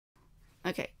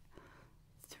Okay.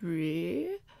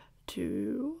 3,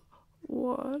 2,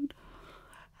 1.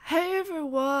 Hey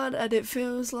everyone, and it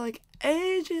feels like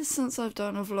ages since I've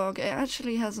done a vlog. It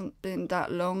actually hasn't been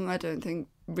that long, I don't think,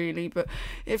 really, but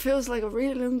it feels like a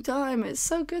really long time. It's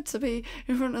so good to be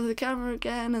in front of the camera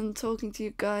again and talking to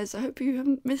you guys. I hope you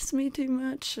haven't missed me too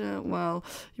much. Well,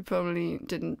 you probably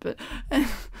didn't, but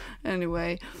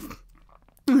anyway.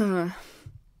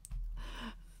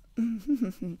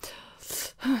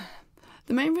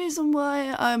 The main reason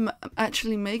why I'm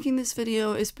actually making this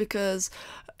video is because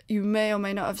you may or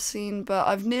may not have seen, but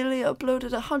I've nearly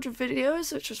uploaded 100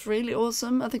 videos, which is really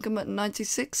awesome. I think I'm at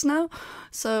 96 now,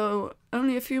 so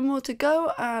only a few more to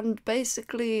go, and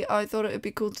basically I thought it would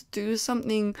be cool to do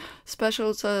something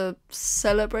special to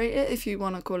celebrate it, if you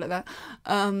want to call it that.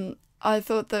 I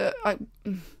thought that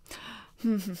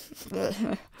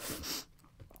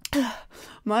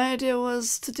my idea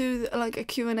was to do like a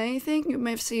Q&A thing. You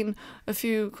may have seen a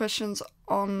few questions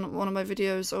on one of my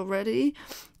videos already,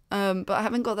 but I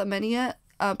haven't got that many yet.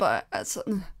 And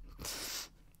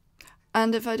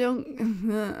if I don't,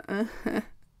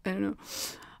 I don't know.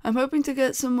 I'm hoping to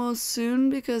get some more soon,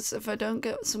 because if I don't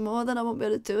get some more, then I won't be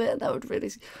able to do it. That would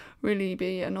really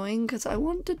be annoying, because I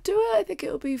want to do it. I think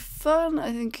it would be fun.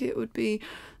 I think it would be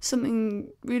something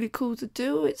really cool to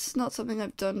do. It's not something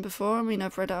I've done before. I mean,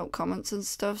 I've read out comments and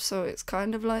stuff, so it's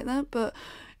kind of like that, but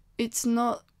it's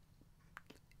not.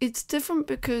 It's different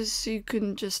because you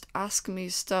can just ask me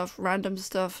stuff, random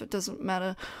stuff. It doesn't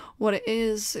matter what it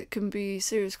is. It can be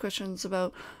serious questions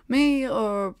about me,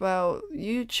 or about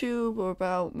YouTube, or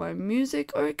about my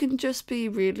music, or it can just be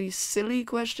really silly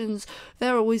questions.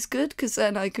 They're always good, because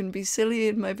then I can be silly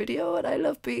in my video, and I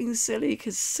love being silly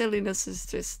because silliness is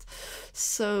just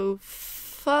so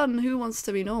fun. Who wants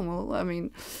to be normal? I mean,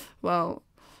 well,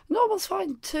 normal's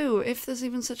fine too, if there's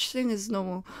even such thing as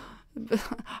normal.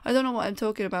 I don't know what I'm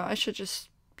talking about. I should just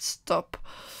stop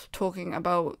talking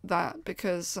about that,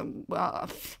 because, well,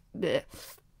 bleh.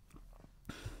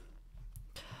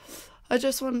 I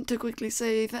just want to quickly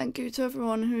say thank you to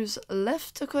everyone who's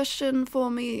left a question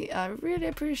for me. I really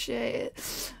appreciate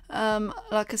it.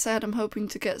 Like I said, I'm hoping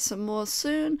to get some more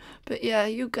soon, but yeah,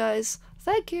 you guys,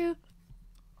 thank you.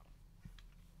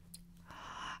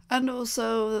 And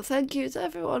also, thank you to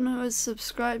everyone who has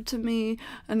subscribed to me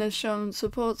and has shown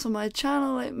support to my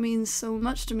channel. It means so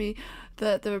much to me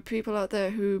that there are people out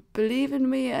there who believe in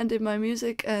me and in my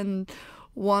music and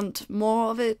want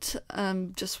more of it,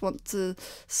 and just want to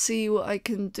see what I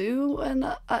can do.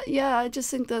 And yeah, I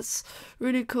just think that's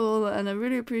really cool, and I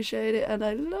really appreciate it, and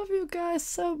I love you guys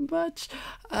so much.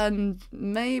 And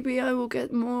maybe I will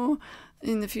get more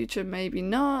in the future, maybe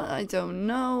not, I don't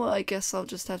know. I guess I'll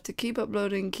just have to keep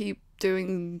uploading, keep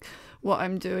doing what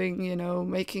I'm doing, you know,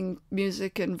 making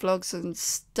music and vlogs and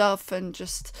stuff, and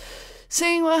just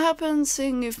seeing what happens,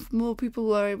 seeing if more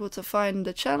people are able to find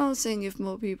the channel, seeing if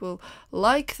more people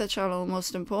like the channel,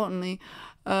 most importantly.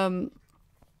 But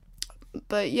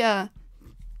yeah,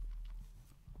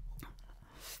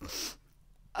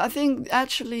 I think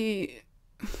actually,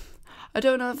 I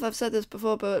don't know if I've said this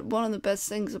before, but one of the best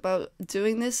things about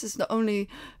doing this is not only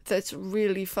that it's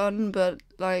really fun, but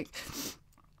like,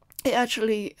 it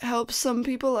actually helps some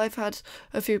people. I've had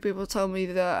a few people tell me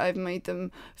that I've made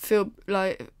them feel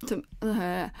like,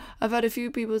 I've had a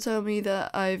few people tell me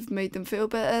that I've made them feel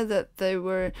better, that they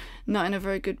were not in a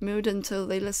very good mood until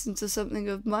they listened to something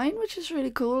of mine, which is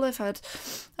really cool. I've had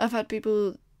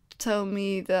people tell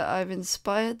me that I've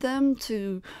inspired them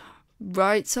to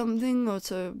write something, or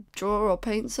to draw or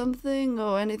paint something,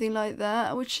 or anything like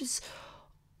that, which is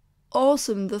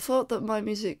awesome. The thought that my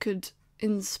music could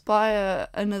inspire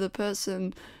another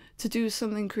person to do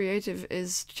something creative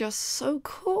is just so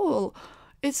cool.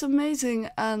 It's amazing,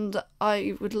 and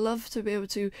I would love to be able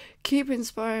to keep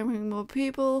inspiring more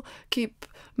people, keep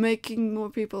making more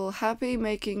people happy,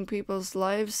 making people's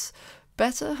lives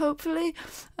better, hopefully.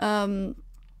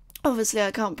 Obviously I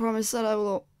can't promise that I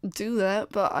will do that,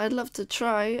 but I'd love to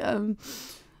try.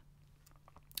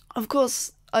 Of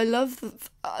course I love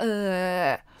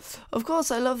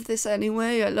this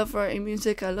anyway. I love writing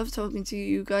music, I love talking to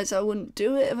you guys. I wouldn't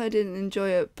do it if I didn't enjoy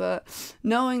it, but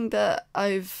knowing that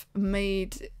I've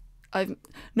made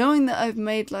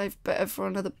life better for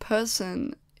another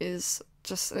person is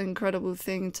just an incredible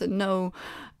thing to know.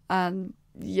 And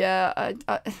yeah,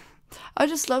 I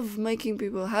just love making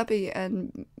people happy,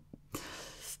 and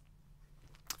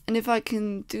if I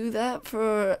can do that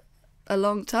for a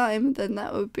long time, then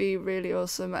that would be really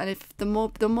awesome. And if the more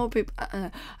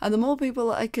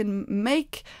people I can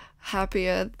make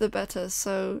happier, the better.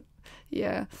 So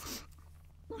yeah.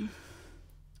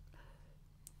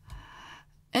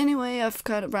 Anyway, I've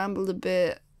kind of rambled a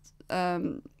bit.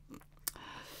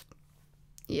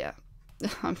 Yeah.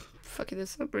 I'm fucking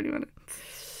this up really bad.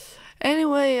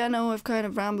 Anyway, I know I've kind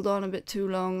of rambled on a bit too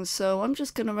long, so I'm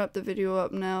just gonna wrap the video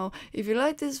up now. If you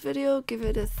like this video, give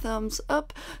it a thumbs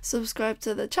up, subscribe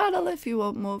to the channel if you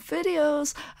want more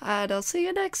videos, and I'll see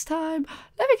you next time.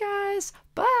 Love you guys,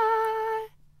 bye!